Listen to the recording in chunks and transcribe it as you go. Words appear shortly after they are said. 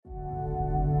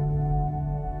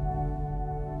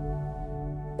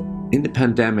In the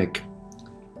pandemic,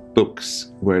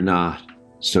 books were not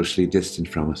socially distant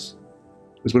from us.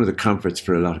 It was one of the comforts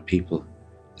for a lot of people.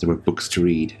 There were books to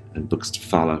read and books to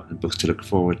follow and books to look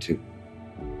forward to.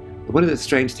 But one of the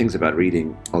strange things about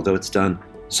reading, although it's done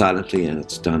silently and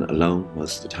it's done alone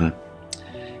most of the time,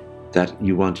 that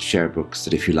you want to share books,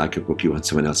 that if you like a book, you want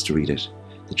someone else to read it,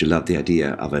 that you love the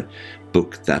idea of a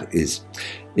book that is,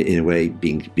 in a way,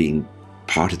 being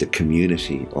part of the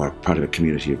community or part of a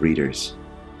community of readers.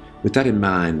 With that in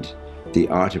mind, the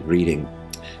art of reading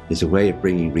is a way of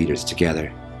bringing readers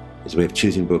together. It's a way of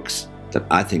choosing books that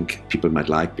I think people might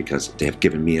like because they have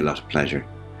given me a lot of pleasure,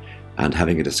 and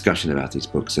having a discussion about these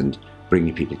books and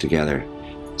bringing people together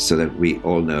so that we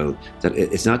all know that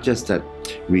it's not just that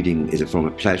reading is a form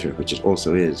of pleasure, which it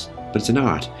also is, but it's an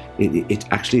art. It's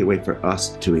actually a way for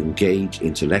us to engage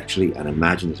intellectually and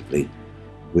imaginatively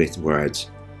with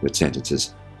words, with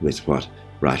sentences, with what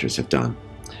writers have done.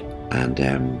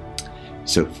 And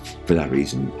so for that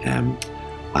reason,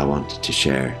 I wanted to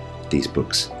share these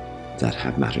books that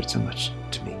have mattered so much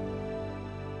to me.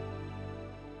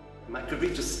 Mike, could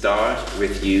we just start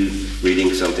with you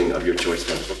reading something of your choice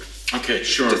from the book? Okay,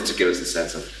 sure. Just to give us a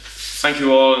sense of. Thank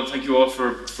you all, and thank you all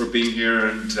for being here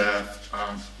and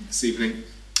this evening.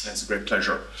 It's a great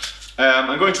pleasure.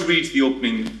 I'm going to read the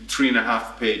opening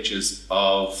 3.5 pages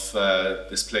of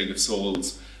this Plague of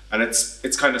Souls, and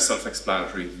it's kind of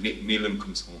self-explanatory. Neelan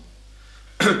comes home.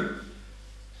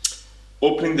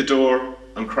 Opening the door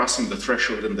and crossing the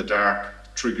threshold in the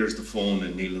dark triggers the phone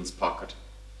in Neelan's pocket.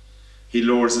 He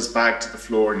lowers his bag to the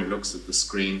floor and he looks at the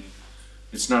screen.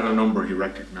 It's not a number he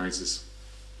recognises.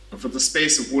 And for the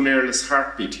space of one airless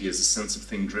heartbeat, he has a sense of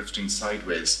thing drifting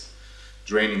sideways,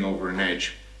 draining over an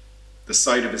edge. The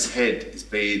side of his head is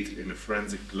bathed in a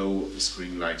forensic glow of the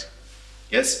screen light.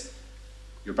 Yes?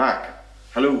 You're back.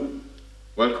 Hello.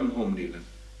 Welcome home, Neelan.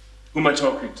 Who am I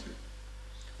talking to?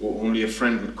 Oh, only a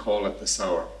friend would call at this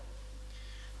hour.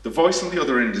 The voice on the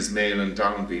other end is male and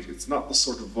downbeat. It's not the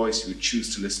sort of voice you would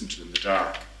choose to listen to in the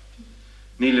dark.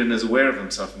 Neelan is aware of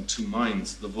himself in two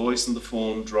minds, the voice on the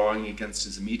phone drawing against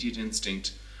his immediate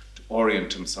instinct to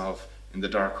orient himself in the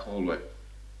dark hallway.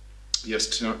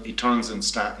 Yes, he turns and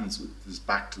stands with his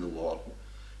back to the wall.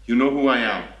 You know who I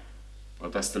am?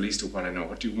 Well, that's the least of what I know.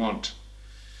 What do you want?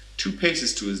 2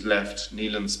 paces to his left,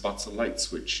 Neelan spots a light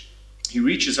switch. He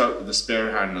reaches out with a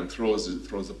spare hand and throws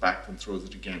it back, then throws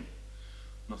it again.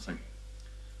 Nothing.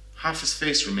 Half his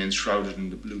face remains shrouded in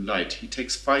the blue light. He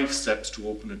takes 5 steps to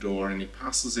open a door and he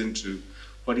passes into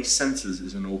what he senses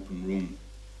is an open room.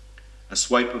 A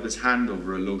swipe of his hand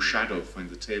over a low shadow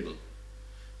finds the table.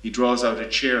 He draws out a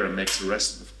chair and takes the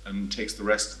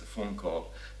rest of the phone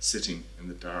call, sitting in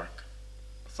the dark.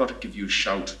 I thought I'd give you a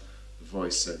shout, the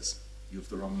voice says. You have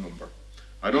the wrong number.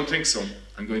 I don't think so.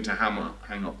 I'm going to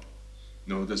hang up.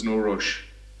 No, there's no rush.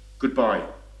 Goodbye.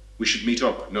 We should meet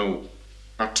up. No.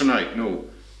 Not tonight, no.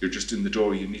 You're just in the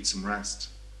door. You need some rest.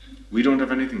 We don't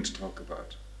have anything to talk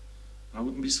about. I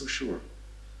wouldn't be so sure.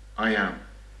 I am.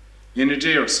 In a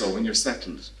day or so, when you're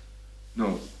settled.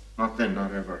 No, not then,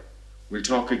 not ever. We'll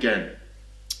talk again.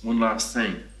 One last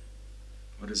thing.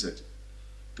 What is it?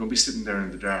 Don't be sitting there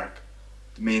in the dark.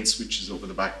 The main switch is over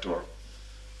the back door.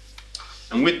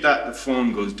 And with that, the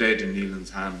phone goes dead in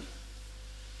Neelan's hand.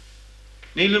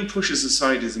 Neelan pushes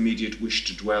aside his immediate wish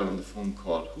to dwell on the phone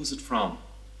call. Who's it from?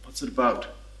 What's it about?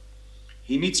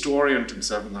 He needs to orient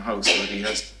himself in the house,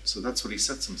 so that's what he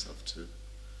sets himself to.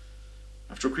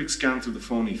 After a quick scan through the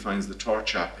phone, he finds the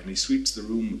torch app and he sweeps the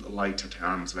room with a light at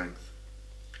arm's length.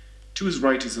 To his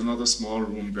right is another small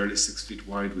room, barely 6 feet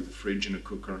wide, with a fridge and a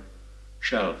cooker,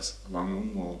 shelves along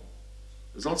one wall.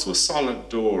 There's also a solid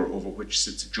door over which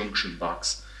sits a junction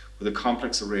box with a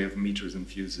complex array of meters and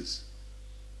fuses.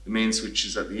 The main switch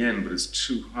is at the end, but it's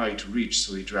too high to reach,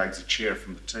 so he drags a chair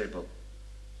from the table.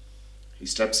 He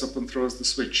steps up and throws the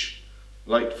switch.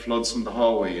 Light floods from the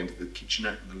hallway into the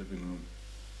kitchenette in the living room.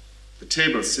 The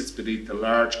table sits beneath the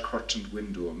large curtained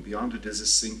window, and beyond it is a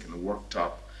sink and a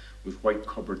worktop with white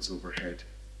cupboards overhead.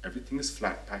 Everything is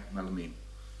flat-pack melamine.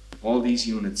 All these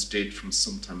units date from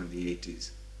sometime in the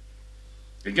 80s.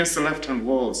 Against the left-hand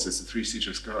wall sits a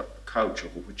 3-seater couch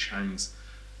over which hangs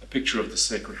a picture of the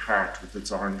Sacred Heart with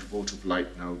its orange votive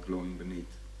light now glowing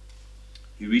beneath.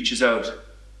 He reaches out.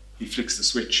 He flicks the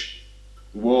switch.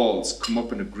 The walls come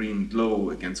up in a green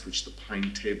glow against which the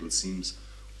pine table seems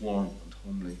warm and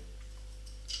homely.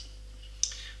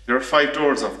 There are 5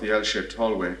 doors off the L-shaped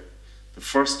hallway. The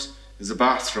first is a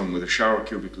bathroom with a shower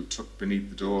cubicle tucked beneath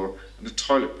the door and a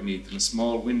toilet beneath and a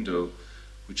small window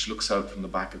which looks out from the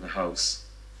back of the house.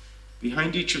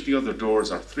 Behind each of the other doors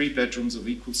are 3 bedrooms of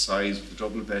equal size with a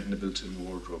double bed and a built-in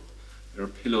wardrobe. There are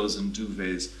pillows and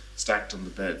duvets stacked on the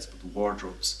beds, but the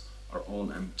wardrobes are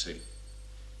all empty.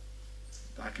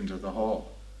 Back into the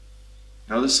hall.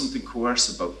 Now there's something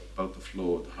coercive about the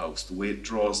flow of the house, the way it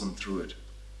draws them through it.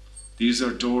 These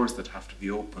are doors that have to be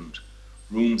opened,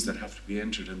 rooms that have to be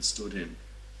entered and stood in.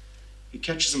 He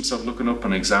catches himself looking up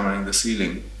and examining the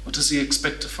ceiling. What does he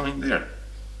expect to find there?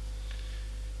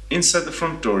 Inside the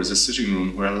front door is a sitting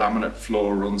room where a laminate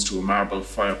floor runs to a marble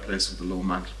fireplace with a low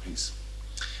mantelpiece.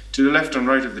 To the left and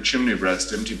right of the chimney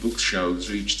breast, empty bookshelves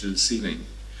reach to the ceiling.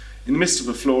 In the midst of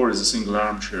the floor is a single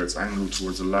armchair. It's angled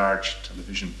towards a large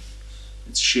television.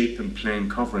 Its shape and plain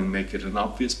covering make it an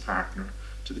obvious partner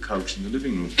to the couch in the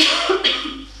living room.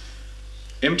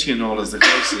 Empty and all as the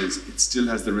house is, it still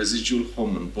has the residual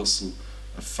hum and bustle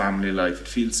of family life. It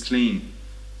feels clean.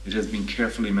 It has been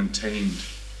carefully maintained.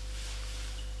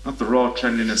 Not the raw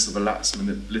cleanliness of a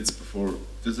last-minute blitz before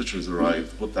visitors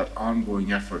arrive, but that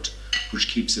ongoing effort which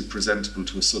keeps it presentable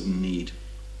to a sudden need.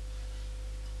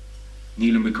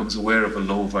 Neelan becomes aware of a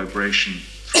low vibration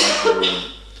throughout the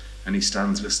room, and he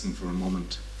stands listening for a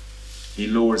moment. He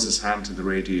lowers his hand to the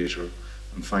radiator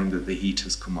and finds that the heat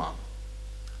has come on.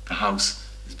 The house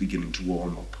is beginning to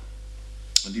warm up.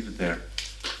 I'll leave it there.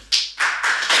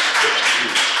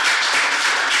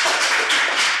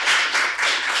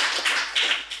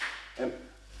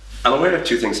 I'm aware of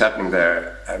two things happening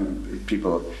there.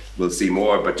 People will see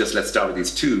more, but just let's start with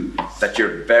these two, that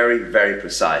you're very, very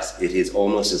precise. It is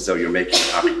almost as though you're making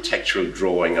an architectural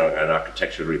drawing or an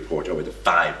architectural report over the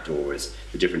 5 doors,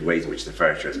 the different ways in which the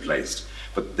furniture is placed.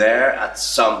 But there at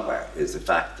somewhere is the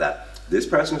fact that this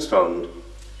person was phoned,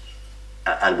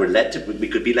 and we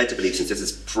could be led to believe, since this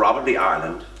is probably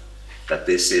Ireland, that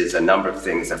this is a number of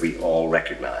things that we all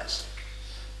recognise.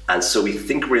 And so we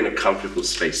think we're in a comfortable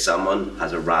space. Someone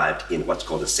has arrived in what's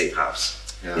called a safe house,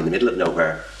 in the middle of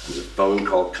nowhere, and there's a phone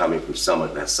call coming from someone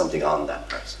who has something on that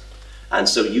person. And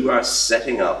so you are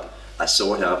setting up a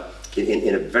sort of,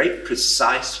 in a very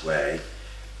precise way,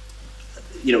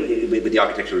 you know, with the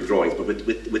architectural drawings, but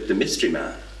with the mystery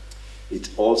man, it's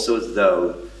also as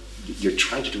though you're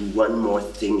trying to do one more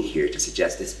thing here to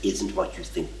suggest this isn't what you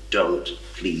think. Don't,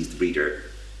 please, the reader,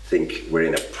 think we're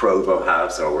in a Provo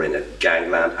house or we're in a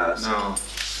gangland house.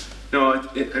 No,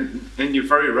 and you're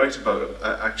very right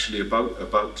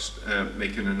about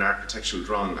making an architectural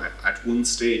drawing. At one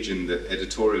stage in the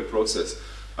editorial process,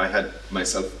 I had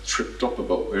myself tripped up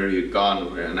about where you'd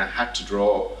gone, and I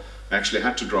actually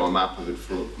had to draw a map of it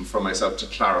for myself to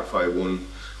clarify one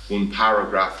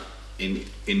paragraph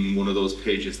in one of those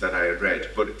pages that I had read.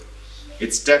 But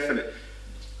it's definite,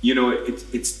 you know,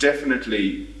 it's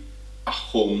definitely a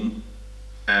home,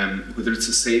 whether it's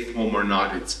a safe home or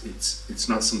not. It's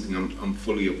not something I'm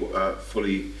fully au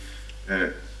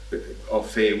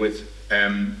fait with.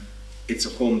 It's a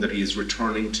home that he is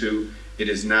returning to. It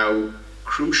is now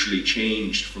crucially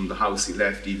changed from the house he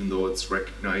left, even though it's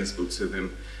recognisable to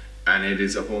him, and it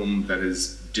is a home that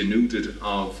is denuded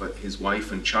of his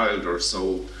wife and child, or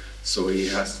so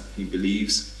he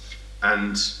believes.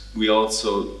 And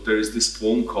there is this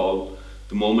phone call.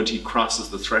 The moment he crosses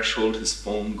the threshold, his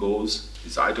phone goes.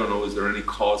 I don't know, is there any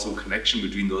causal connection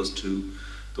between those two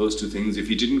things? If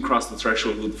he didn't cross the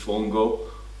threshold, would the phone go?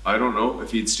 I don't know.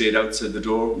 If he'd stayed outside the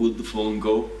door, would the phone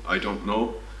go? I don't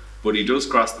know. But he does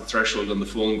cross the threshold, and the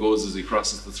phone goes as he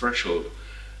crosses the threshold.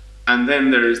 And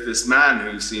then there is this man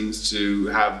who seems to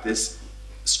have this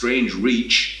strange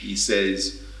reach. He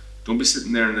says, "Don't be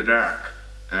sitting there in the dark."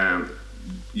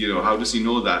 You know, how does he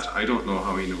know that? I don't know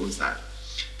how he knows that.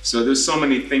 So there's so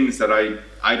many things that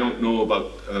I don't know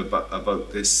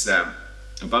about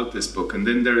this book. And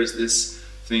then there is this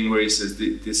thing where he says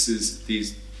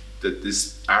that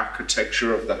this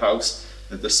architecture of the house,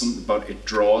 that there's something about it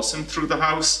draws him through the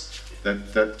house,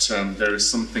 that there is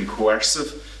something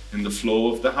coercive in the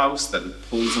flow of the house, that it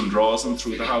pulls and draws him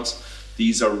through the house.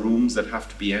 These are rooms that have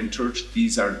to be entered.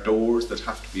 These are doors that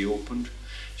have to be opened.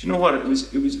 Do you know what it was?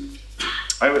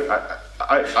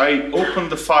 I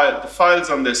opened the file. The files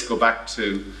on this go back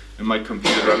to in my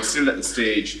computer. I'm still at the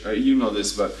stage. You know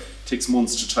this, but it takes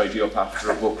months to tidy up after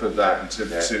a book of that, and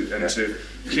to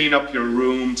clean up your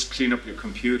room, to clean up your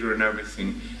computer and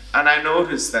everything. And I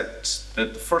noticed that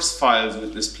the first files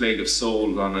with this Plague of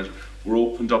Soul on it were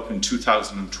opened up in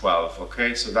 2012.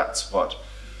 Okay, so that's what,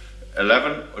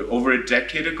 over a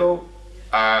decade ago,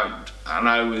 and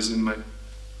I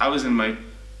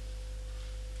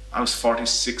was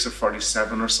 46 or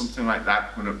 47 or something like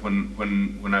that when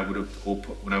I would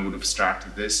have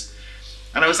started this,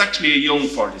 and I was actually a young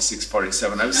 46,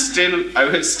 47. I was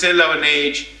still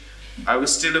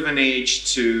of an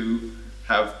age to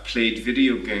have played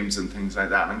video games and things like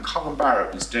that. And Colin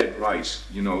Barrett was dead right.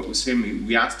 You know, it was him.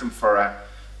 We asked him for an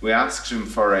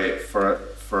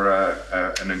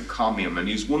encomium, and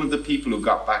he's one of the people who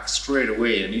got back straight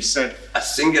away. And he said, "A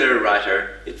singular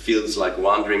writer, it feels like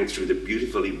wandering through the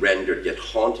beautifully rendered yet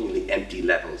hauntingly empty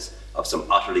levels of some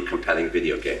utterly compelling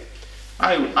video game."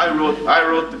 I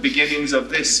wrote the beginnings of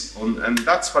this, and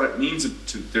that's what it means.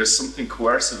 There's something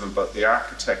coercive about the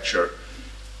architecture.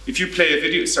 If you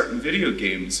play certain video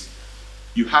games,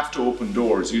 you have to open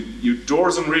doors. You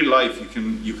doors in real life, you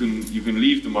can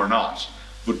leave them or not.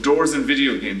 But doors in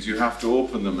video games, you have to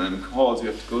open them, and halls you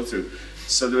have to go through.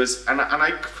 So there was, and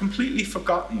I completely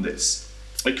forgotten this.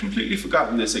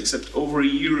 Except over a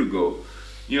year ago.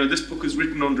 You know, this book is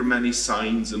written under many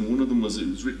signs, and one of them was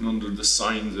written under the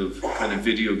signs of kind of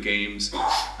video games.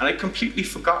 And I'd completely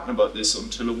forgotten about this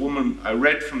until I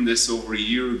read from this over a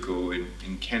year ago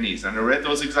in Kenny's, and I read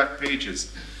those exact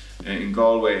pages in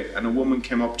Galway, and a woman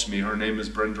came up to me. Her name is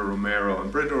Brenda Romero,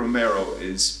 and Brenda Romero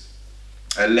is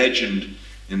a legend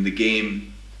in the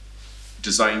game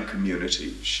design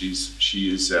community. She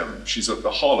is a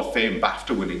Hall of Fame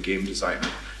BAFTA winning game designer,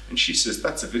 and she says,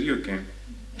 "That's a video game.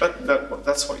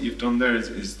 That's what you've done there.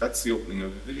 Is that's the opening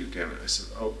of a video game." And I said,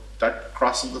 "Oh, that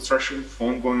crossing the threshold,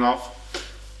 phone going off."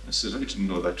 I said, "I didn't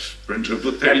know that, Brenda,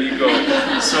 but there you go."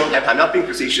 So I'm not being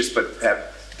facetious, but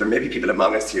there may be people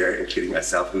among us here, including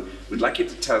myself, who would like you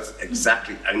to tell us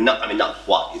exactly, not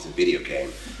what is a video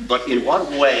game, but in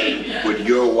what way would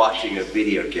your watching a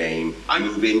video game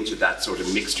move into that sort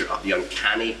of mixture of the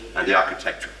uncanny and the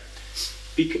architectural?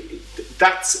 Because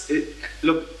that's it.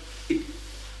 Look,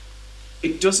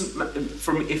 it doesn't matter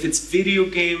for me if it's video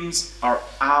games or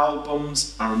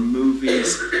albums or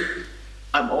movies.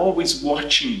 I'm always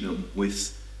watching them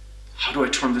with, how do I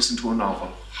turn this into a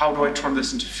novel? How do I turn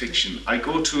this into fiction?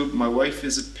 My wife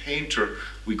is a painter,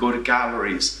 we go to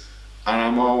galleries, and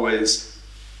I'm always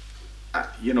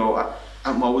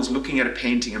looking at a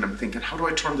painting and I'm thinking, how do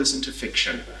I turn this into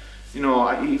fiction? You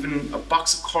know, even a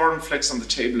box of cornflakes on the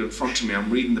table in front of me, I'm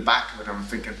reading the back of it and I'm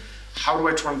thinking, how do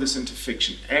I turn this into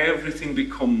fiction? Everything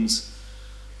becomes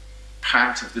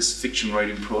part of this fiction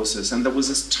writing process. And there was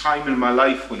this time in my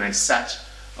life when I sat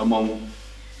among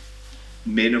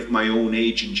men of my own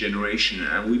age and generation,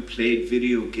 and we played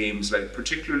video games, like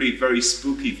particularly very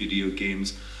spooky video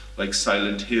games like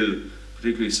Silent Hill.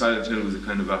 Particularly Silent Hill was a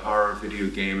kind of a horror video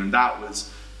game, and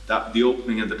the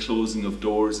opening and the closing of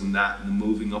doors and the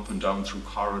moving up and down through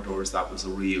corridors, there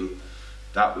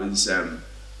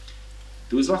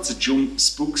was lots of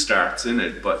spook starts in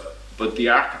it, but the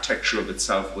architecture of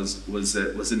itself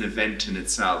was an event in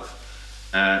itself.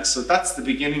 So that's the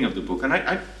beginning of the book, and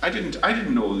I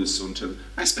didn't know this until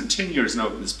I spent 10 years now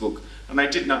with this book, and I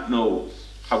did not know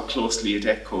how closely it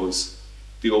echoes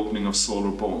the opening of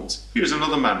Solar Bones. Here's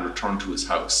another man returned to his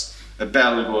house. A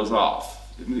bell goes off.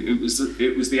 It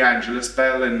was the Angelus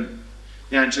bell in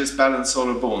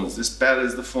Solar Bones. This bell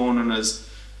is the phone, and this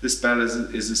bell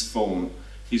is his phone.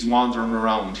 He's wandering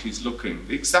around. He's looking.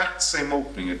 The exact same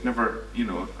opening. It never,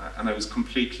 and I was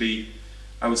completely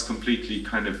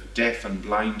kind of deaf and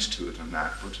blind to it and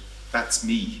that, but that's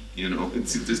me,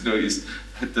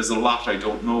 there's a lot I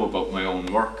don't know about my own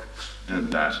work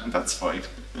and that's fine.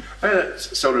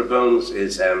 Solar Bones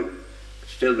is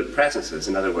filled with presences.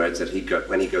 In other words, that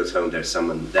when he goes home, there's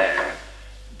someone there.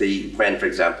 When, for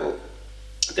example,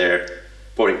 they're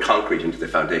pouring concrete into the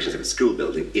foundations of a school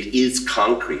building, it is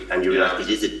concrete, and you realize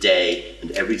it is a day,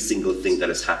 and every single thing that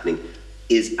is happening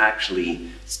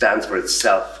stands for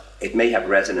itself. It may have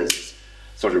resonance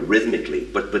sort of rhythmically,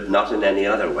 but not in any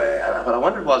other way. And what I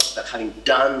wondered was that having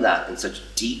done that in such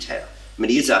detail, I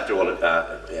mean, he is, after all,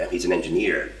 he's an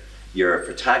engineer, you're a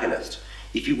protagonist.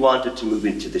 If you wanted to move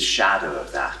into the shadow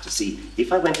of that, to see,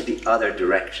 if I went to the other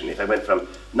direction, if I went from,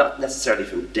 not necessarily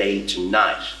from day to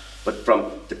night, but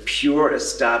from the pure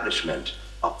establishment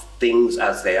of things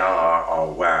as they are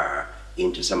or were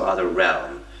into some other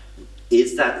realm,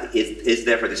 is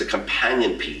therefore there's a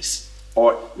companion piece,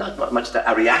 or not much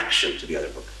a reaction to the other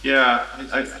book? Yeah,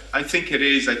 I think it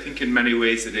is. I think in many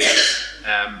ways it is.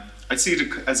 I see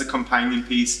it as a companion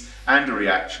piece and a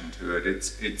reaction to it.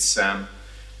 It's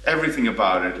everything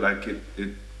about it. Like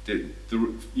the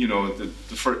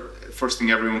first thing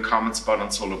everyone comments about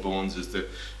on Solar Bones is the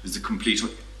complete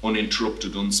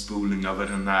uninterrupted unspooling of it,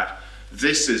 and that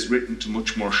this is written to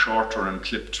much more shorter and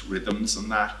clipped rhythms than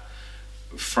that.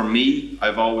 For me,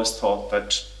 I've always thought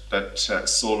that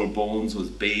Solar Bones was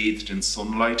bathed in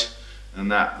sunlight,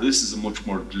 and that this is a much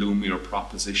more gloomier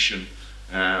proposition,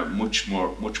 much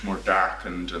more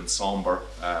darkened and somber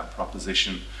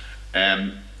proposition.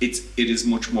 It is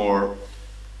much more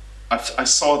I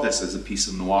saw this as a piece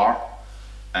of noir.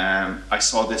 I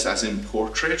saw this as in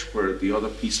portrait, where the other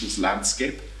piece was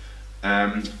landscape.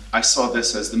 I saw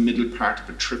this as the middle part of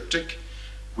a triptych,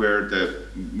 where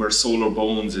Solar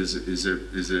Bones is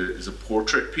a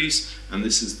portrait piece, and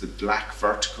this is the black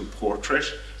vertical portrait.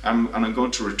 And I'm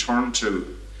going to return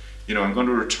to,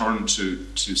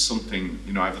 to something.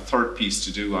 I have a third piece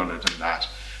to do on it, and that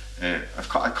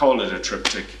I call it a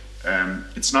triptych.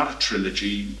 It's not a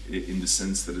trilogy in the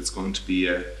sense that it's going to be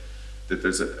that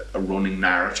there's a running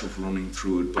narrative running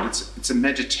through it, but it's a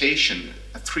meditation,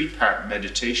 a 3-part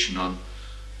meditation on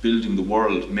building the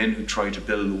world, men who try to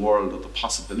build the world, or the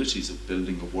possibilities of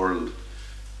building a world.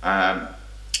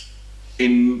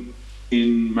 In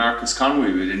Marcus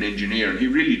Conway, with an engineer, and he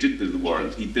really did build the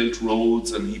world. He built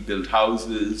roads, and he built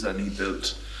houses, and he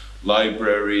built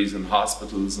libraries and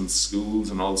hospitals and schools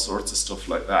and all sorts of stuff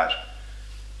like that.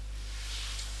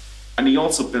 And he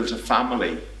also built a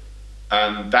family,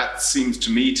 and that seems to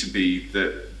me to be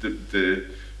the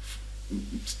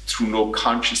through no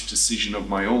conscious decision of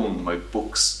my own, my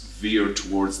books veer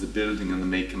towards the building and the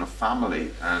making of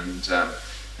family, and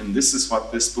this is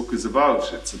what this book is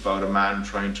about. It's about a man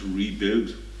trying to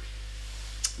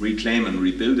reclaim and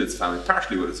rebuild his family.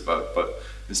 Partly what it's about, but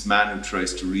this man who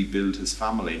tries to rebuild his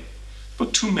family.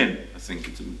 But 2 men, I think.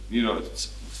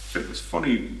 It's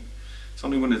funny. It's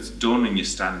only when it's done and you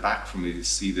stand back from it, you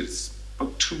see that it's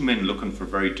about 2 men looking for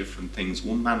very different things.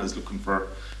 One man is looking for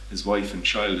his wife and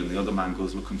child, and the other man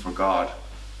goes looking for God.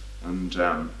 And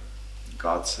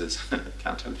God says,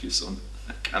 "Can't help you, son.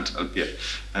 I can't help you."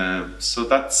 So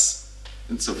that's,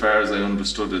 insofar as I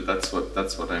understood it, that's what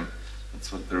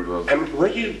they're about. And were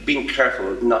you being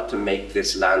careful not to make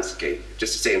this landscape,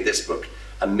 just to say in this book,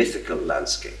 a mythical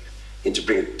landscape, and to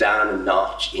bring it down a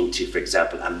notch into, for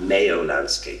example, a Mayo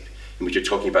landscape, in which you're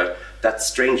talking about that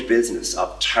strange business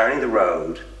of turning the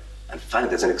road and finding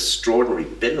there's an extraordinary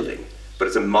building, but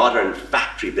it's a modern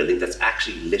factory building that's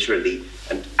actually literally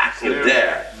and actually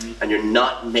there, and you're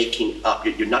not making up,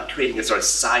 you're not creating a sort of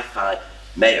sci-fi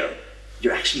Mayo.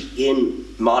 You're actually in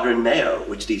modern Mayo,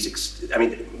 which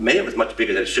Mayo is much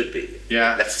bigger than it should be.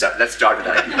 Yeah. Let's start with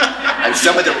that idea. And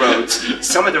some of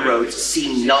the roads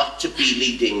seem not to be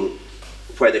leading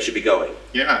where they should be going.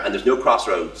 Yeah. And there's no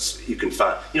crossroads you can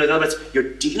find. In other words,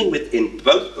 you're dealing with, in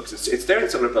both books, it's there in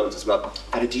Solar Bones as well,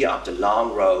 that idea of the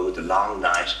long road, the long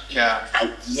night. Yeah.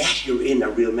 And yet you're in a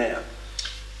real Mayo.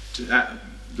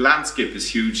 Landscape is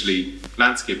hugely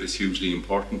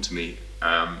important to me.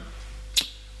 I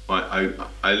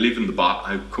live in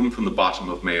I come from the bottom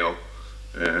of Mayo,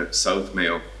 South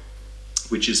Mayo,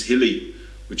 which is hilly,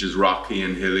 which is rocky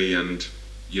and hilly, and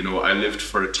I lived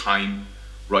for a time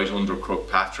right under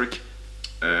Croagh,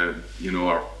 our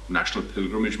national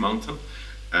pilgrimage mountain,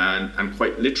 and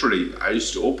quite literally I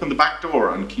used to open the back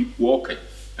door and keep walking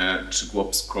to go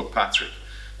up Croagh.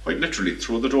 Quite literally,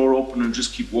 throw the door open and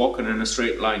just keep walking in a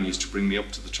straight line used to bring me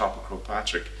up to the top of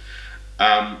Croagh.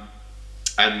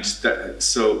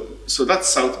 So that's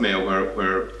South Mayo,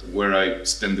 where I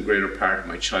spend the greater part of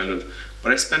my childhood.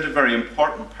 But I spent a very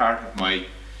important part of my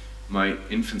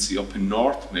infancy up in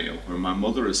North Mayo, where my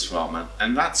mother is from,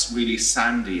 and that's really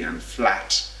sandy and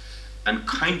flat and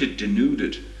kind of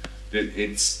denuded.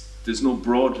 There's no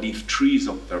broadleaf trees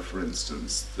up there, for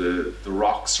instance. The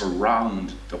rocks are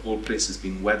round. The whole place has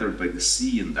been weathered by the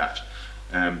sea and that.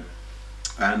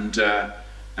 And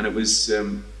it was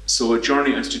so a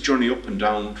journey. I used to journey up and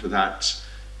down to that,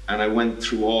 and I went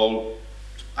through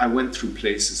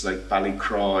places like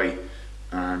Ballycroy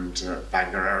and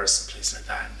Bangareras and places like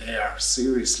that. And they are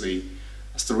seriously,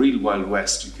 that's the real Wild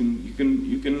West. You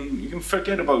can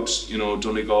forget about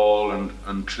Donegal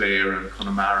and Clare and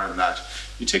Connemara and that.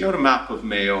 You take out a map of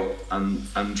Mayo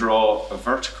and draw a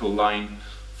vertical line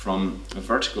from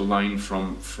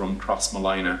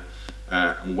Crossmolina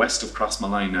and west of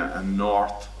Crossmolina and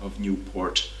north of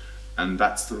Newport, and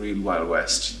that's the real Wild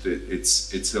West.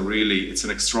 It's an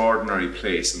extraordinary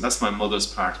place, and that's my mother's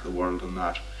part of the world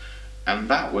and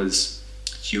that was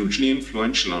hugely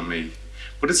influential on me.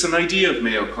 But it's an idea of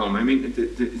Mayo, Colm.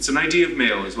 It's an idea of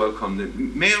Mayo as well,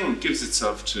 Colm. Mayo gives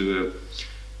itself to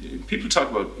people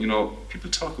talk about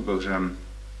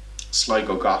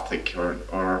Sligo Gothic or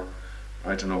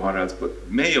I don't know what else, but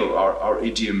Mayo, our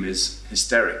idiom is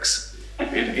hysterics.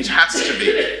 It has to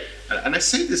be. And I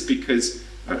say this because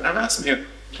I've asked Mayo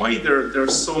why there are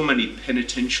so many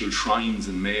penitential shrines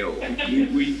in Mayo.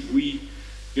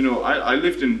 I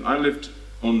lived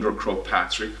under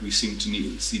Croagh. We seem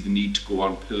to see the need to go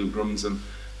on pilgrims, and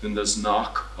then there's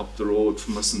Knock up the road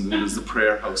from us, and then there's the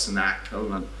prayer house in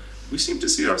Achill, and we seem to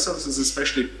see ourselves as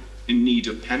especially in need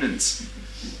of penance.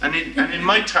 And in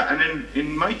my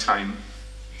time,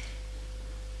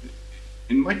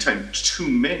 two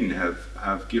men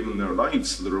have given their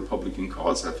lives for the Republican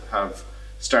cause, have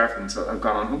starved themselves, have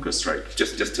gone on hunger strike.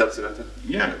 Just tell us about that.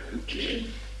 Yeah.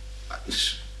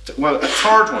 Well, a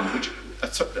third one,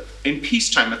 in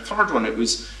peacetime, a third one,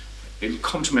 it'll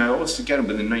come to me, I always forget it,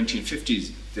 but in the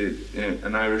 1950s,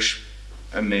 an Irish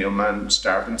Mayo man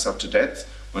starved himself to death,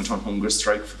 went on hunger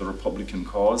strike for the Republican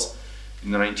cause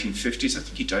in the 1950s. I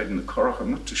think he died in the Curragh,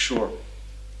 I'm not too sure.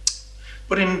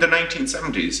 But in the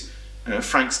 1970s,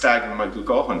 Frank Stagg and Michael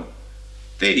Gaughan,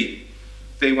 they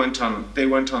went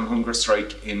on hunger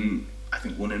strike in, I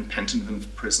think, one in Pentonville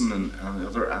prison and the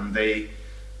other, and they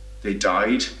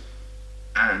died,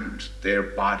 and their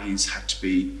bodies had to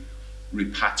be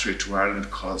repatriated to Ireland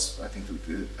because I think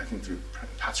the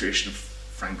repatriation of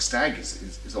Frank Stagg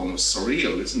is almost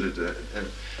surreal, isn't it? The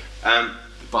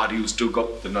body was dug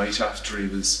up the night after he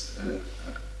was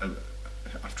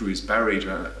buried,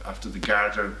 after the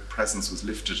Garda presence was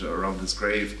lifted around his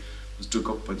grave, was dug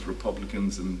up by the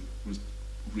Republicans and was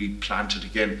replanted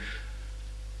again.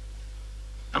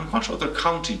 And what other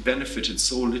county benefited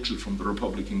so little from the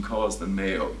Republican cause than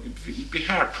Mayo? You'd be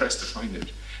hard pressed to find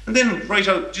it. And then right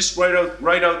out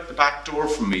the back door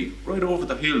from me, right over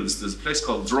the hills, there's a place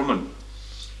called Drummond.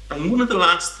 And one of the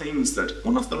last things that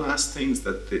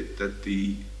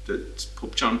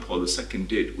Pope John Paul II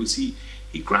did was he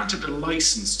granted a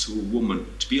license to a woman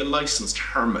to be a licensed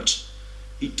hermit.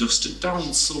 He dusted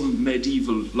down some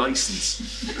medieval license.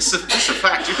 It's a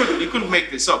fact. You couldn't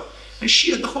make this up. And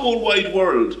she had the whole wide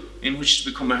world in which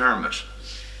to become a hermit.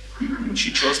 And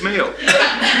she chose Mayo.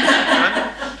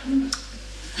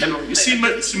 You see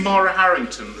Maura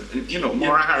Harrington.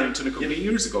 Maura Harrington a couple of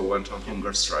years ago went on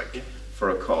hunger strike for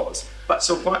a cause.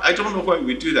 So I don't know why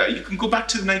we do that. You can go back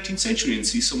to the 19th century and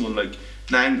see someone like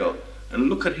Nangle and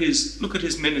look at his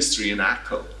ministry in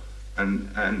Achill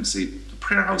and see the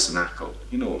prayer house in Achill.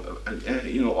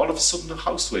 All of a sudden the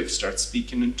housewife starts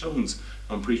speaking in tongues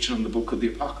and preaching on the book of the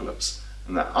Apocalypse,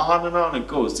 and that on and on it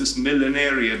goes. This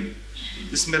millenarian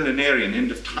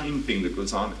end of time thing that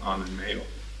goes on in Mayo.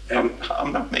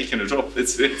 I'm not making it up. But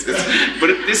this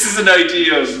is an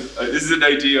idea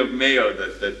of Mayo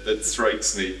that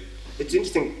strikes me. It's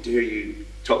interesting to hear you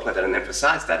talk like that and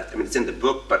emphasise that. I mean, it's in the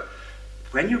book, but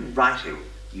when you're writing,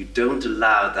 you don't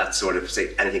allow that sort of,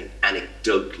 say, anything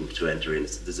anecdotal to enter in.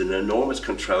 There's an enormous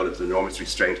control, there's an enormous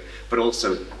restraint, but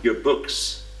also your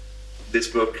books, this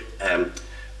book and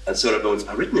Solar Bones,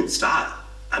 are written in style.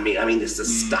 I mean, it's the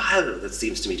style that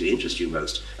seems to me to interest you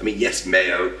most. I mean, yes,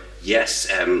 Mayo,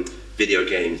 yes, video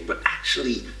games, but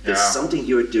actually there's something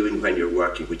you're doing when you're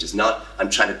working, which is not, I'm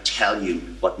trying to tell you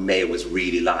what Mayo was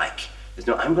really like. There's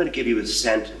no, I'm going to give you a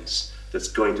sentence that's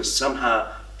going to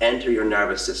somehow enter your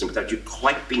nervous system without you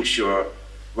quite being sure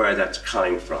where that's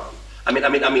coming from. I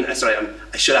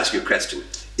should ask you a question.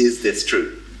 Is this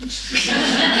true?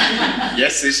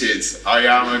 Yes, it is.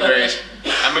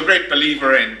 I'm a great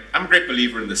believer in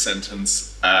the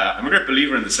sentence. But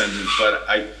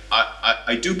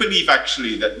I do believe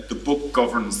actually that the book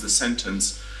governs the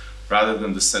sentence rather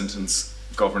than the sentence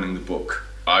governing the book.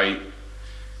 I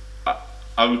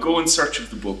will go in search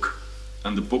of the book,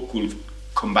 and the book will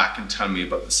come back and tell me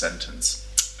about the sentence.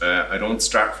 I don't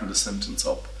start from the sentence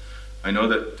up. I know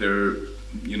that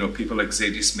people like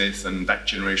Zadie Smith and that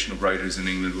generation of writers in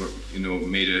England were,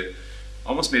 made a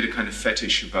kind of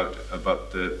fetish about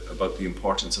the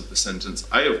importance of the sentence.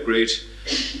 I have great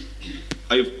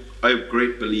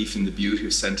belief in the beauty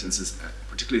of sentences,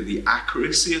 particularly the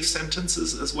accuracy of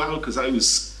sentences as well, because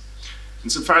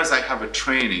insofar as I have a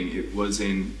training, it's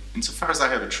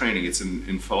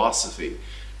in philosophy.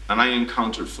 And I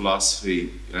encountered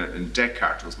philosophy, and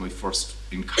Descartes was my first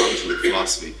encounter with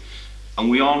philosophy. And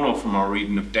we all know from our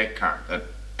reading of Descartes that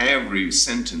every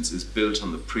sentence is built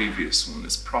on the previous one.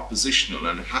 It's propositional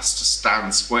and it has to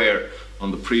stand square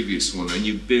on the previous one, and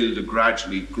you build a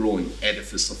gradually growing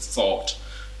edifice of thought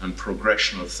and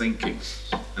progression of thinking.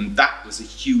 And that was a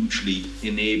hugely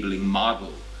enabling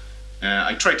model.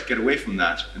 I tried to get away from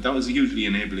that, and that was a hugely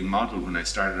enabling model when I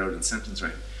started out in sentence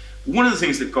writing. One of the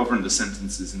things that govern the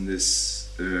sentences in this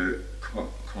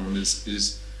column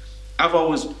is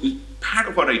part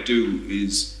of what I do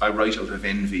is I write out of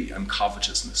envy and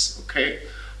covetousness, okay?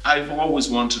 I've always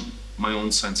wanted my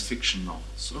own science fiction novel,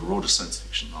 so I wrote a science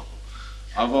fiction novel.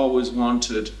 I've always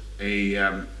wanted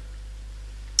a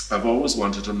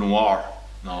noir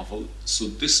novel, so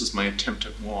this is my attempt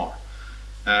at noir.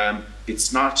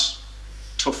 It's not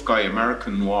tough guy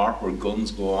American noir where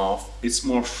guns go off. It's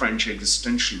more French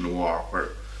existential noir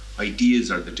where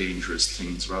ideas are the dangerous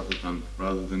things rather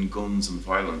than guns and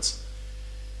violence.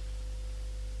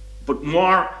 but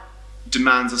more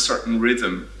demands a certain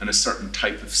rhythm and a certain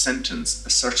type of sentence, a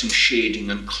certain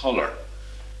shading and colour.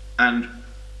 And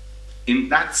in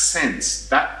that sense,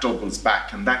 that doubles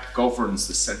back and that governs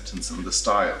the sentence and the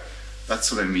style.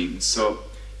 That's what I mean. So,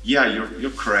 yeah,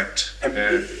 you're correct.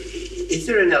 Is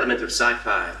there an element of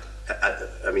sci-fi?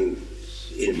 I mean,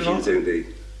 infusing the...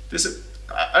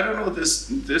 I don't know,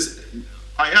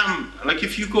 I am, like,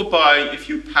 if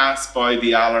you pass by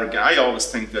the Allergan, I always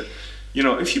think that,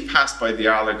 if you pass by the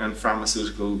Allergan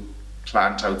pharmaceutical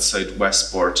plant outside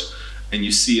Westport and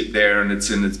you see it there and it's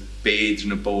bathed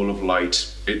in a bowl of light,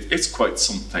 it's quite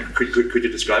something. Could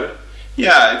you describe it?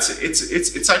 Yeah,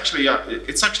 it's actually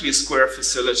a square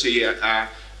facility, and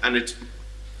it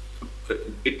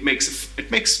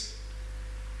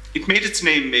made its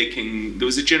name making. There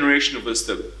was a generation of us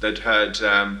that had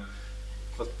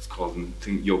what's called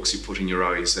yolks you put in your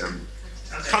eyes.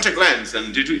 Contact lens.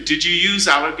 And did you use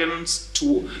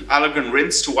Allergan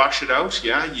rinse to wash it out?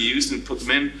 Yeah, you used and put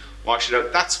them in, wash it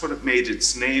out. That's what it made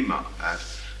its name at.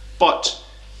 But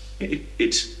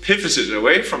it pivoted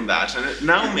away from that, and it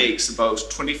now makes about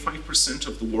 25%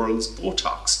 of the world's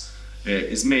Botox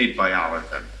is made by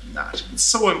Allergan. That it's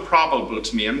so improbable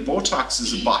to me, and Botox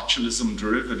is a botulism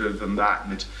derivative,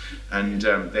 and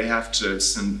they have to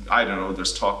send. I don't know.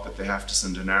 There's talk that they have to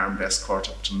send an armed escort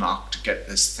up to Knock to get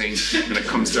this thing when it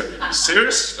comes to.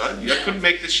 Serious? I couldn't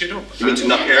make this shit up. You mean to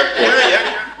Knock Airport?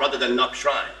 Yeah. Rather than Knock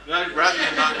Shrine. Right, rather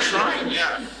than Knock Shrine.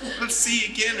 Yeah. Well,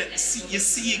 see again.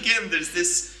 There's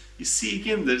this. You see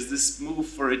again, there's this move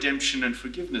for redemption and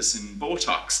forgiveness in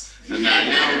Botox. And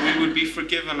we would be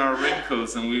forgiven our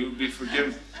wrinkles and we would be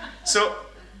forgiven. So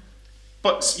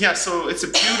it's a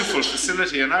beautiful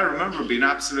facility, and I remember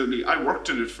I worked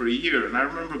in it for a year, and I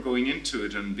remember going into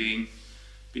it and being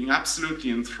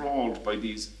absolutely enthralled by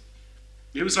these.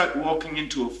 It was like walking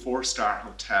into a 4-star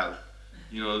hotel.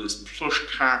 There's plush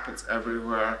carpets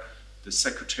everywhere. The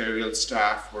secretarial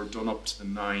staff were done up to the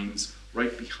nines.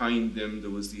 Right behind them,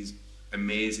 there was these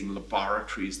amazing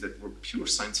laboratories that were pure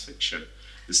science fiction.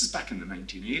 This is back in the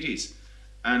 1980s,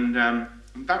 and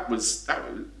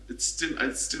it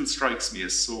still strikes me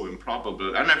as so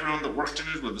improbable. And everyone that worked in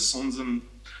it were the sons and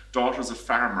daughters of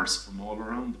farmers from all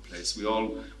around the place. We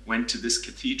all went to this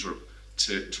cathedral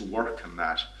to work on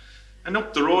that. And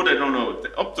up the road, I don't know.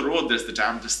 Up the road, there's the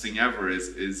damnedest thing ever.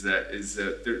 There's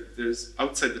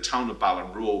outside the town of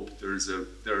Ballinrobe.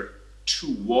 There are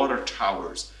 2 water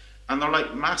towers, and they're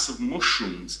like massive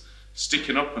mushrooms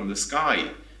sticking up in the sky,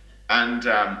 and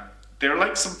they're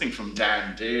like something from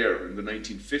Dan Dare in the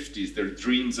 1950s. They're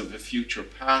dreams of a future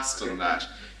past and that,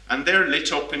 and they're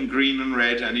lit up in green and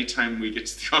red anytime we get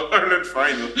to the All-Ireland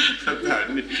final.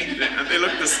 And they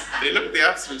look the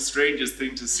absolute strangest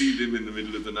thing to see them in the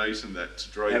middle of the night and that,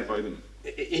 to drive by them.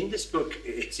 In this book,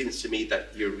 it seems to me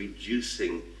that you're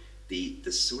reducing the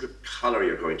sort of colour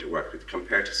you're going to work with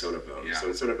compared to Solar Bones. Yeah. So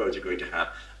in Solar Bones, you're going to have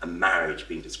a marriage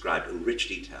being described in rich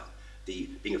detail.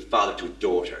 Being a father to a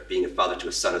daughter, being a father to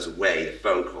a son who's away, the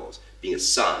phone calls, being a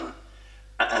son,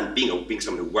 and being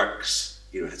someone who works,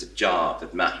 has a job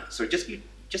that matters. So just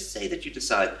say that you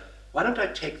decide, why don't I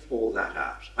take all that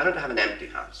out? Why don't I have an empty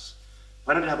house?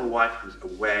 Why don't I have a wife who's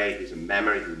away, who's a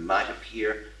memory, who might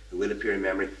appear, who will appear in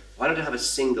memory? Why don't I have a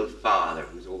single father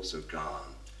who's also gone?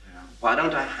 Why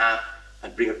don't I have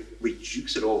and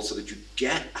reduce it all so that you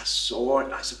get a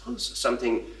sort, I suppose,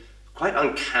 something quite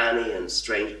uncanny and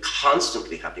strange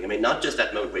constantly happening. I mean, not just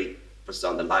that moment where he puts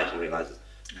on the light and realizes,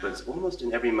 but it's almost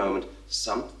in every moment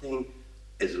something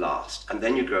is lost. And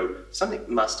then you go, something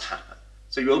must happen.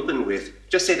 So you open with,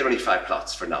 just say there are only 5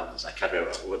 plots for novels. I can't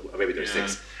remember, maybe there's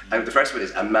 6. And the first one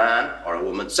is a man or a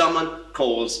woman, someone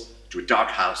calls to a dark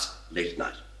house late at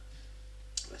night.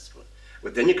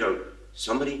 But then you go,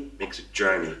 somebody makes a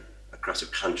journey across a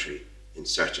country in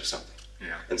search of something.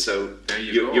 Yeah. And so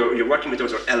you're working with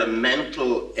those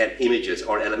elemental images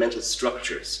or elemental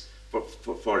structures for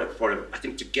I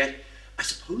think to get, I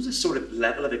suppose, a sort of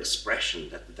level of expression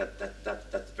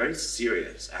that's very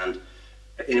serious and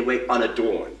in a way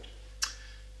unadorned.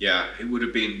 Yeah, it would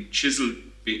have been chiseled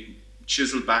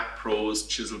back prose,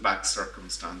 chiseled back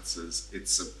circumstances.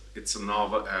 It's a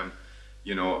novel.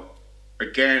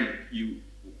 Again,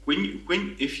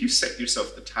 if you set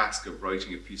yourself the task of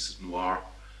writing a piece of noir,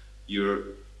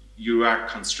 you are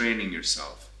constraining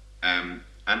yourself, and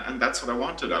that's what I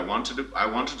wanted. I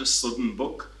wanted a sudden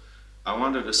book. I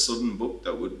wanted a sudden book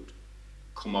that would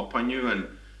come up on you and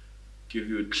give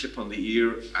you a clip on the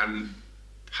ear and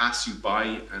pass you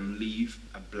by and leave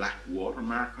a black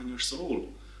watermark on your soul.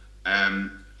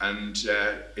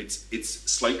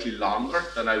 It's slightly longer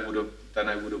than I would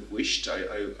have wished.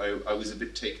 I was a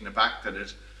bit taken aback that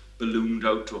it ballooned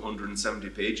out to 170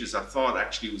 pages. I thought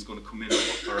actually it was going to come in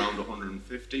around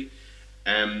 150.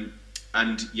 And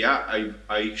yeah,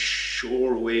 I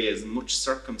shore away as much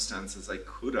circumstance as I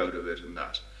could out of it in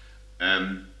that.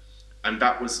 And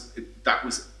that was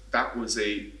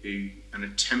an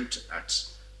attempt at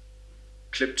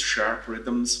clipped, sharp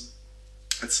rhythms,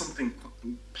 at something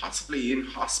possibly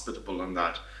inhospitable on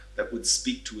that would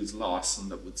speak to his loss,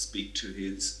 and that would speak to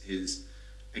his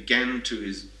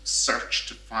search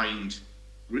to find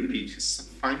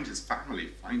his family,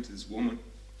 find his woman,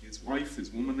 his wife,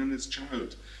 his woman, and his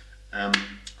child,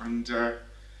 and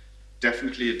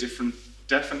definitely a different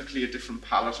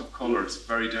palette of colours.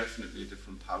 Very definitely a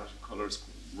different palette of colours,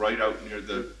 right out near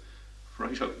the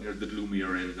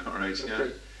gloomier end. All right, yeah.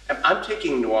 I'm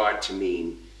taking noir to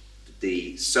mean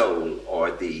the soul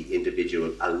or the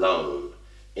individual alone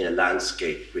in a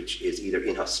landscape which is either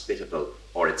inhospitable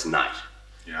or it's night.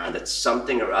 Yeah. And that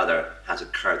something or other has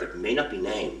occurred that may not be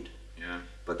named, yeah,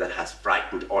 but that has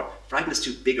frightened is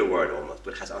too big a word almost,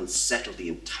 but has unsettled the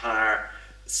entire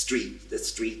street,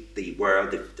 the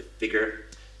world, the figure,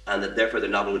 and that therefore the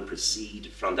novel would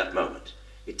proceed from that moment.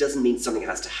 It doesn't mean something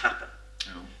has to happen.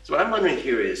 No. So what I'm wondering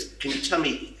here is, can you tell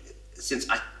me, since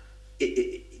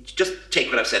just take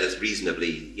what I've said as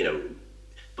reasonably,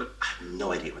 but I have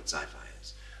no idea what sci-fi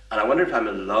is. And I wonder if I'm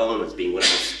alone as being one of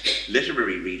those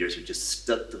literary readers who just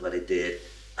stuck to what I did,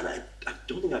 and I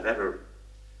don't think I've ever.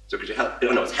 So could you help?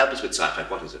 No, it's help us with sci-fi.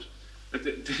 What is it?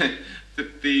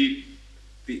 The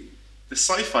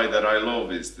sci-fi that I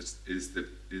love is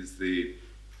the.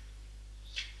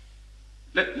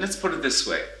 Let's put it this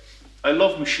way. I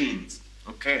love machines.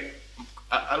 Okay,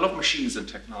 I love machines and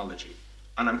technology,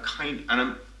 and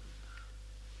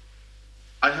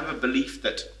I have a belief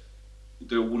that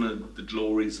they're one of the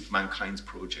glories of mankind's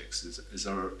projects is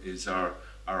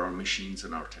our machines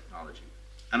and our technology.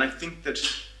 And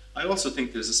I also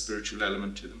think there's a spiritual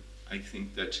element to them. I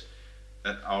think that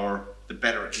the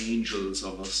better angels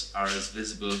of us are as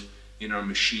visible in our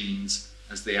machines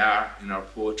as they are in our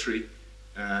poetry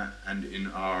and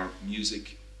in our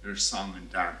music, our song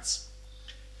and dance.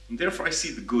 And therefore I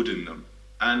see the good in them.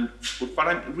 But what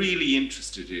I'm really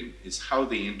interested in is how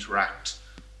they interact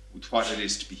with what it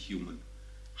is to be human.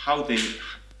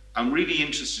 I'm really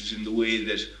interested in the way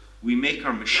that we make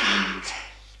our machines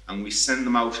and we send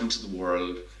them out into the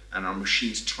world, and our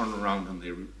machines turn around and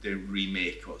they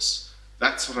remake us.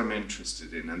 That's what I'm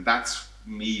interested in, and that's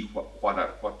me. What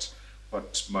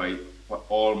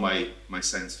all my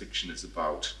science fiction is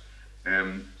about.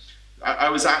 I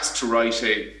was asked to write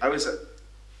a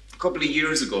couple of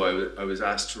years ago. I was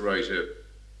asked to write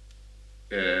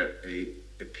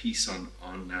a piece on.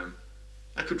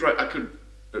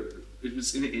 It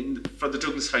was for the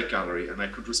Douglas Height Gallery, and I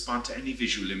could respond to any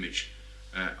visual image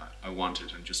I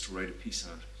wanted, and just to write a piece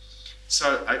on it.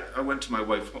 So I went to my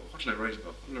wife. What will I write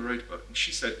about? What will I write about? And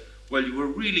she said, "Well, you were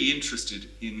really interested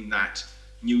in that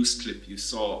news clip you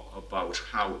saw about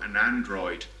how an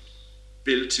android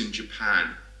built in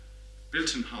Japan,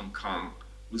 built in Hong Kong,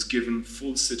 was given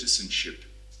full citizenship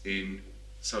in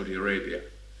Saudi Arabia."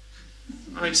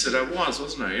 I said, "I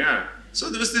wasn't I? Yeah." So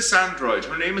there was this android.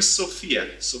 Her name is Sophia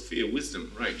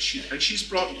Wisdom, right? She's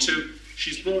brought to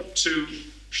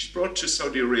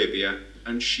Saudi Arabia,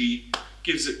 and she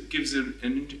gives an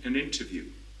interview.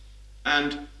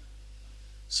 And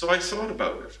so I thought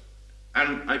about it,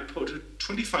 and I put it.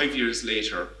 25 years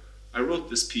later, I wrote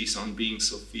this piece on being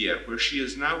Sophia, where she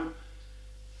has now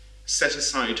set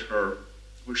aside her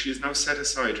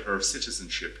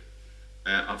citizenship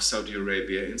of Saudi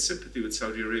Arabia in sympathy with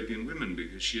Saudi Arabian women,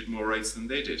 because she had more rights than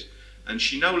they did. And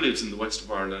she now lives in the west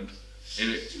of Ireland,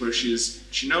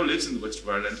 she now lives in the west of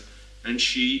Ireland, and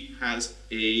she has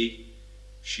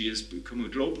become a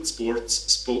global sports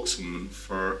spokeswoman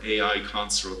for AI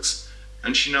constructs,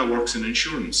 and she now works in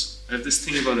insurance. I have this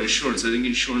thing about insurance. I think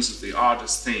insurance is the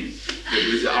oddest thing.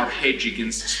 It was our hedge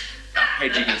against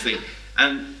thing.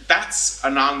 And that's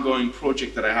an ongoing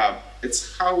project that I have.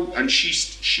 It's how, and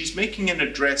she's making an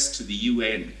address to the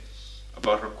UN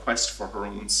about her quest for her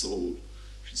own soul.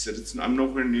 She said, "I'm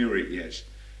nowhere near it yet."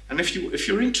 And if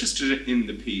you're interested in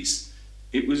the piece,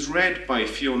 it was read by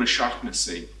Fiona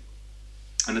Shaughnessy,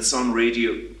 and it's on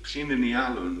radio. Clean in the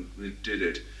Allen did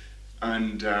it,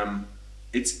 and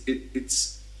it's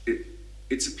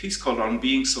a piece called "On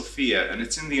Being Sophia," and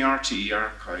it's in the RTE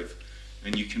archive,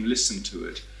 and you can listen to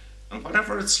it. And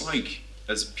whatever it's like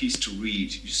as a piece to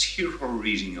read, you just hear her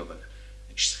reading of it.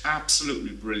 And she's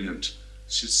absolutely brilliant.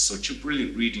 She's such a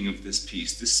brilliant reading of this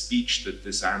piece, this speech that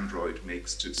this android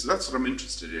makes to. So that's what I'm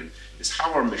interested in, is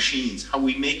how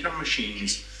we make our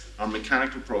machines our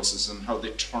mechanical process and how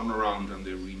they turn around and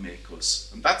they remake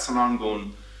us. And that's an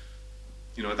ongoing,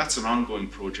 that's an ongoing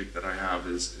project that I have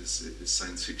is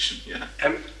science fiction, yeah.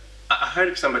 I heard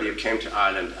of somebody who came to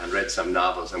Ireland and read some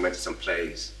novels and went to some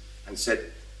plays and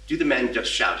said, do the men just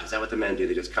shout? Is that what the men do?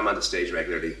 They just come on the stage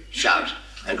regularly, shout,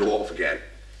 and go off again.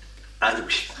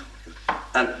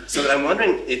 And so I'm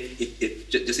wondering if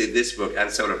just say this book and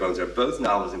Solar Bones are both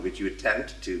novels in which you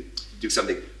attempt to do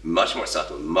something much more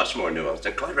subtle, much more nuanced,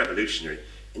 and quite revolutionary,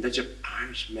 in that you have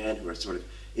Irish men who are sort of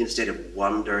in a state of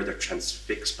wonder, they're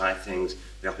transfixed by things,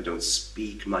 they often don't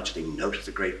speak much, they notice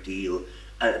a great deal,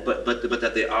 but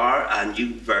that they are a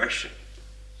new version,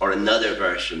 or another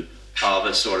version of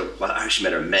a sort of what Irish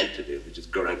men are meant to do, which is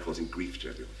go around causing grief to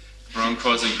everyone. Go around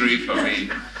causing grief,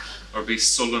 or be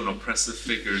sullen, oppressive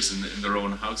figures in their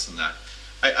own house, and that.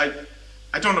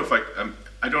 I don't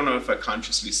know if I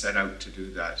consciously set out to do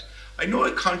that. I know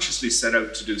I consciously set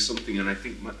out to do something, and I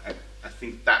think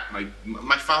that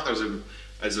my father,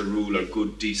 as a rule, are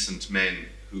good, decent men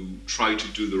who try to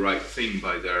do the right thing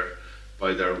by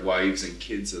their wives and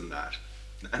kids and that.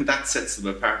 And that sets them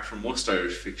apart from most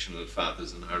Irish fictional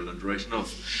fathers in Ireland, right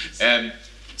enough.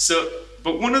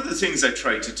 But one of the things I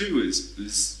try to do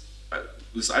is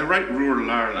I write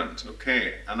rural Ireland,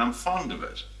 okay, and I'm fond of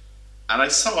it. And I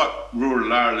saw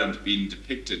rural Ireland being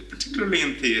depicted, particularly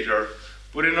in theatre,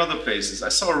 but in other places. I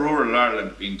saw rural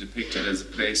Ireland being depicted as a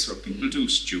place where people do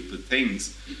stupid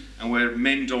things, and where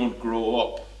men don't grow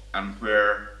up, and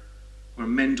where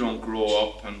men don't grow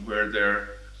up, and where they're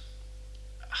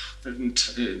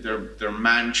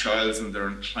man-childs, and they're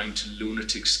inclined to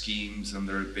lunatic schemes, and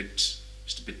they're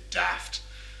just a bit daft.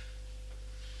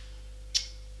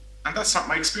 And that's not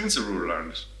my experience of rural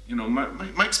Ireland.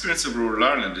 My experience of rural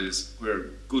Ireland is where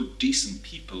good, decent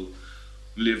people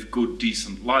live good,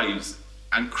 decent lives,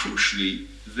 and crucially,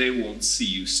 they won't see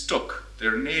you stuck.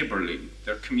 They're neighbourly,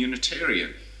 they're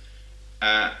communitarian.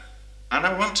 And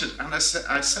I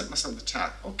set myself the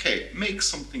task, okay, make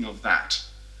something of that.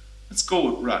 Let's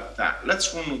go with that.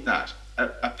 Let's run with that.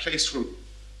 A place where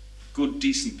good,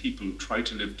 decent people try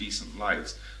to live decent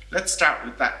lives. Let's start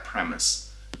with that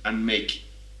premise and make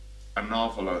a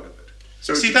novel out of it.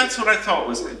 So see, that's what I thought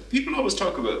was. People always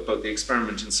talk about the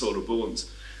experiment in Solar Bones.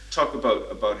 Talk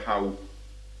about how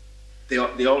they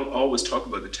all always talk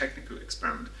about the technical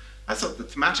experiment. I thought the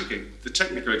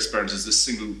technical experiment is the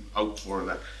single outpour of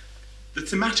that. The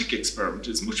thematic experiment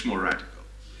is much more radical.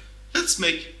 Let's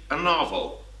make a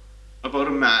novel about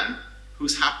a man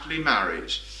who's happily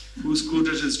married, who's good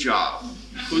at his job,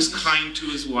 who's kind to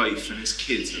his wife and his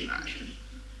kids and that.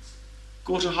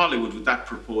 Go to Hollywood with that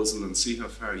proposal and see how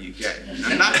far you get.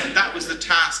 And that was the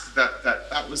task that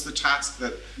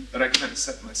I kind of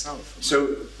set myself.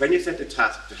 So when you set the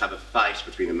task to have a fight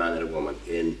between a man and a woman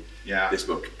in this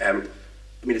book,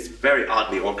 it's very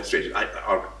oddly orchestrated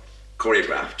or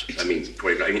choreographed.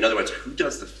 In other words, who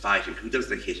does the fighting? Who does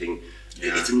the hitting?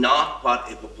 Yeah. It's not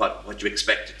what you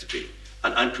expect it to be.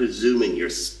 And I'm presuming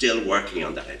you're still working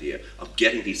on that idea of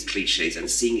getting these cliches and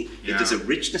seeing if there's a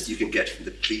richness you can get from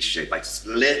the cliche by just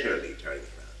literally turning it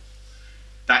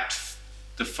around.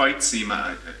 The fight scene,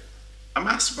 I'm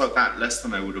asked about that less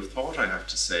than I would have thought, I have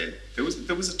to say. There was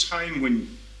a time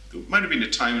when, there might have been a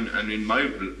time and in my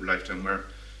lifetime where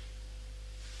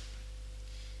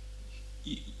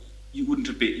you'd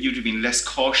have been less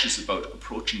cautious about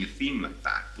approaching a theme like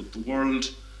that, but the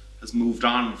world has moved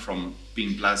on from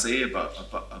being blasé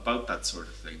about that sort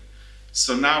of thing.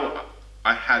 So now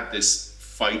I had this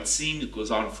fight scene. It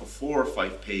goes on for 4 or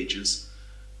 5 pages,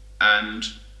 and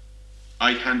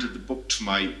I handed the book to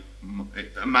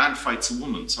a man fights a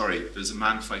woman. Sorry, there's a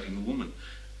man fighting a woman,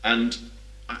 and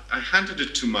I handed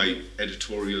it to my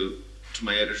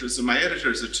editors. And my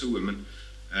editors are 2 women,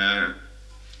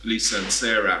 Lisa and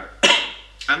Sarah,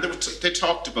 and they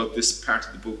talked about this part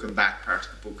of the book and that part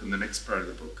of the book and the next part of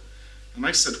the book. And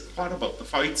I said, what about the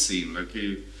fight scene?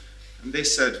 And they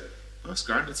said, oh, it's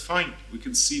grand, it's fine. We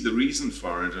can see the reason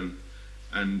for it,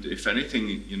 and if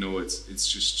anything,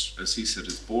 it's just, as he said,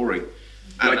 it's boring.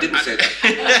 No, I didn't say that.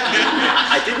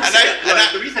 I didn't say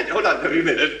that. The reason, hold on a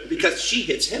minute, because she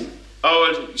hits him.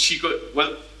 Oh,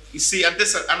 you see, and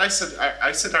I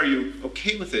said, are you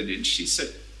okay with it? And she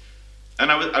said,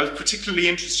 and I was particularly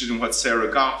interested in what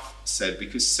Sarah Goff said,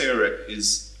 because Sarah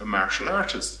is a martial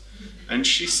artist. And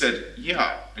she said,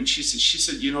 yeah. And she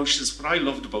said, what I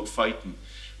loved about fighting,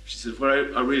 she said, what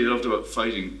I really loved about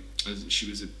fighting, she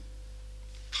was a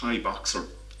Thai boxer.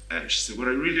 She said, what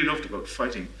I really loved about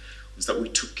fighting was that we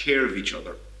took care of each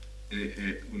other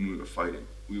when we were fighting.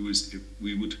 We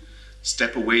would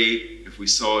step away if we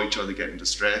saw each other getting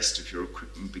distressed, if your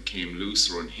equipment became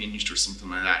loose or unhinged or something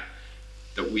like that.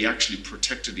 that we actually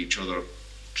protected each other,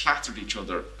 clattered each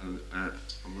other, and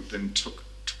then took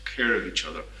care of each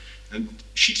other. And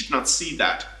she did not see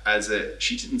that as an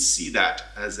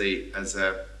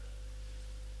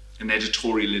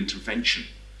editorial intervention,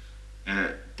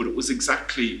 but it was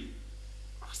exactly,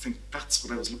 I think that's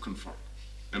what I was looking for.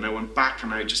 And I went back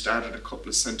and I just added a couple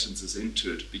of sentences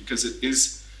into it, because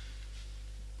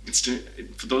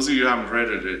for those of you who haven't read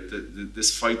it,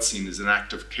 this fight scene is an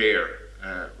act of care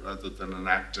rather than an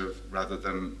act of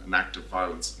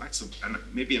violence,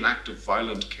 maybe an act of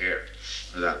violent care,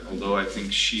 or that. Although I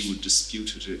think she would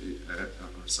dispute it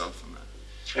herself on that.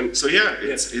 So yeah,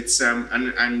 it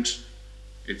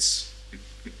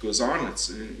goes on.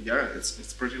 It's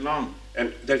pretty long.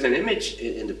 There's an image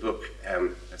in the book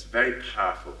that's very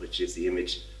powerful, which is the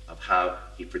image of how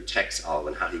he protects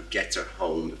Alwyn, how he gets her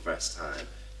home the first time.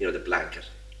 You know, the blanket.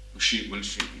 He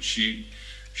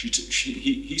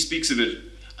speaks of it.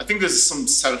 I think there's some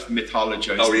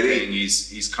self-mythologizing thing. He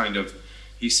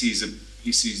sees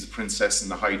the princess in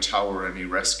the high tower and he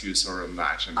rescues her and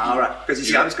that. Right. Because you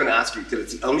see, I was going to ask you, because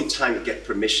it's the only time you get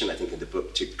permission, I think, in the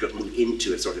book to move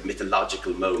into a sort of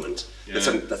mythological moment. Yeah.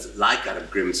 That's like out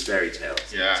of Grimm's fairy tales.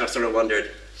 Yeah. So I sort of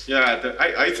wondered. Yeah,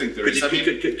 I think there is.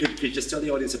 Could you just tell the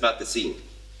audience about the scene?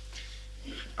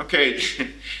 Okay,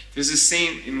 there's a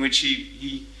scene in which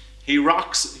he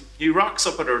rocks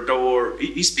up at her door.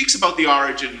 He speaks about the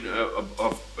origin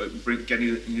of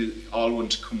getting Alwyn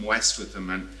to come west with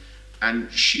him, and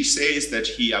she says that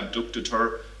he abducted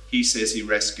her. He says he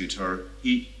rescued her.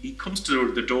 He comes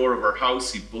to the door of her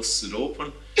house. He busts it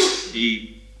open.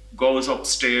 He goes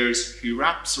upstairs. He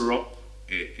wraps her up,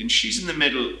 and she's in the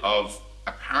middle of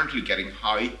apparently getting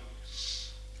high.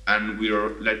 And we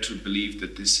are led to believe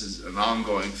that this is an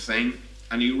ongoing thing.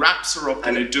 And he wraps her up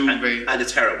in a duvet. And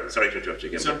it's heroin. Sorry to interrupt you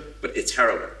again, but it's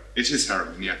heroin. It is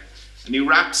heroin, yeah. And he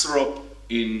wraps her up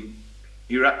he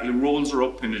rolls her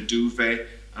up in a duvet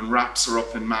and wraps her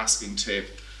up in masking tape.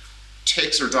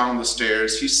 Takes her down the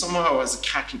stairs. He somehow has a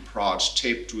cattle prod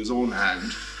taped to his own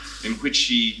hand, in which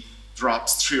he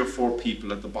drops 3 or 4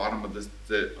 people at the bottom of the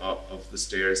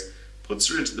stairs, puts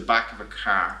her into the back of a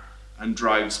car, and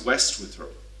drives west with her.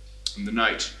 In the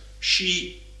night,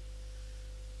 she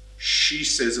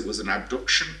says it was an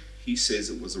abduction. He says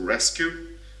it was a rescue.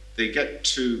 They get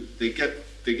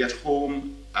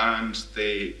home and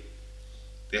they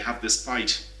have this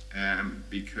fight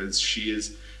because she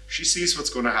sees what's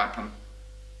going to happen.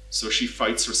 So she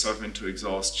fights herself into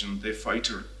exhaustion. They fight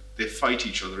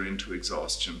each other into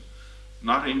exhaustion,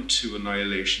 not into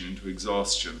annihilation, into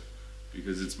exhaustion,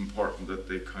 because it's important that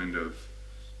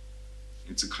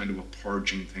it's a kind of a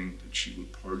purging thing, that she will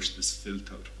purge this filth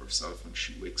out of herself, and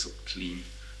she wakes up clean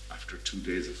after 2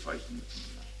 days of fighting with him.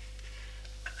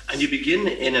 And you begin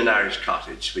in an Irish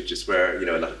cottage, which is where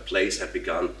a lot of plays have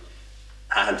begun,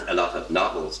 and a lot of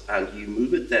novels, and you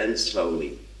move it then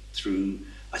slowly through,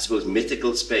 I suppose,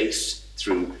 mythical space,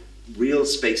 through real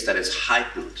space that is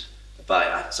heightened by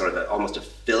a sort of almost a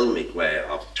filmic way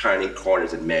of turning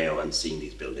corners in Mayo and seeing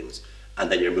these buildings, and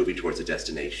then you're moving towards a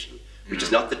destination, which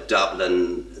is not the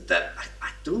Dublin that,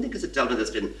 I don't think it's a Dublin that's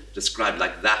been described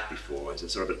like that before. It's a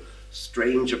sort of a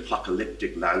strange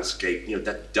apocalyptic landscape,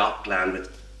 that dockland with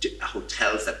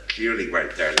hotels that clearly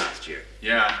weren't there last year.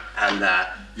 Yeah. And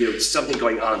something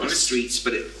going on in the streets,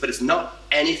 but it's not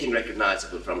anything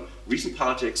recognizable from recent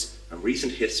politics, from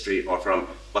recent history, or from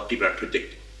what people are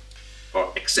predicting,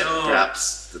 or except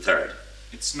perhaps the third.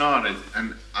 It's not,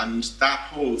 and that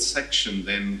whole section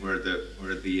then where there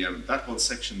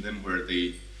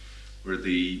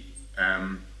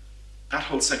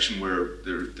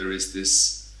is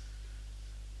this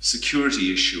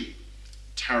security issue,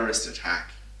 terrorist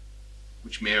attack,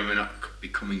 which may or may not be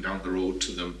coming down the road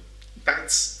to them.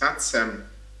 That's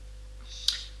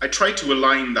I try to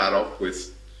align that up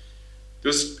with.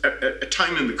 There's a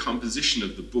time in the composition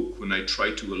of the book when I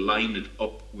try to align it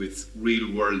up with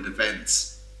real world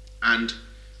events, and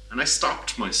I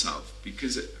stopped myself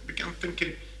because I began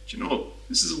thinking,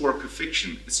 this is a work of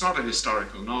fiction. It's not a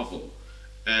historical novel.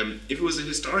 If it was a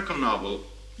historical novel,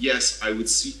 yes, I would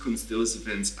sequence those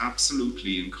events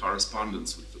absolutely in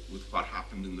correspondence with what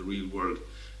happened in the real world.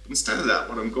 But instead of that,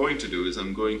 what I'm going to do is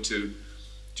I'm going to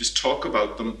just talk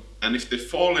about them, and if they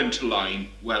fall into line,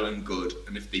 well and good,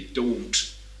 and if they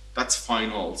don't, that's fine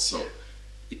also.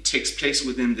 It takes place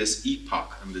within this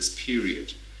epoch and this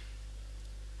period.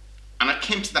 And I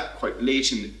came to that quite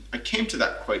late in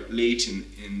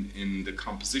the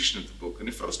composition of the book. And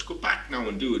if I was to go back now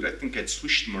and do it, I think I'd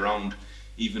swish them around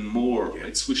even more. Yeah.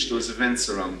 I'd swish those events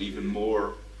around even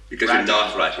more. Because you're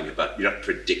not writing about, you're not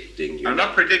predicting. I'm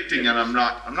not predicting, and I'm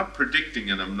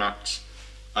not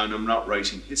and I'm not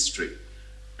writing history.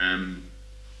 I'm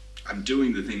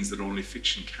doing the things that only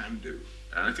fiction can do.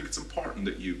 And I think it's important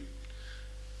that you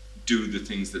do the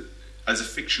things that, as a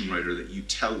fiction writer, that you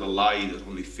tell the lie that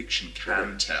only fiction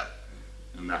can tell.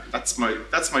 And that's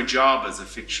my job as a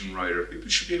fiction writer. People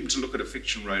should be able to look at a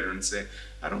fiction writer and say,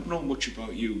 I don't know much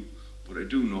about you, but I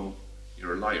do know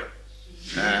you're a liar.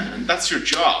 And that's your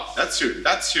job. That's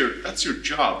your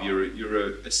job. You're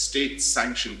a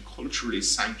state-sanctioned, culturally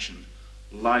sanctioned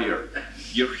liar.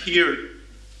 You're here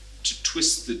to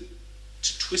twist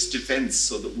events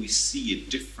so that we see a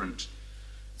different.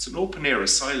 It's an open-air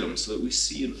asylum, so that we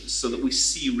see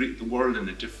the world in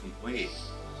a different way.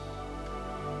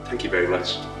 Thank you very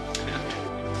much. Yeah.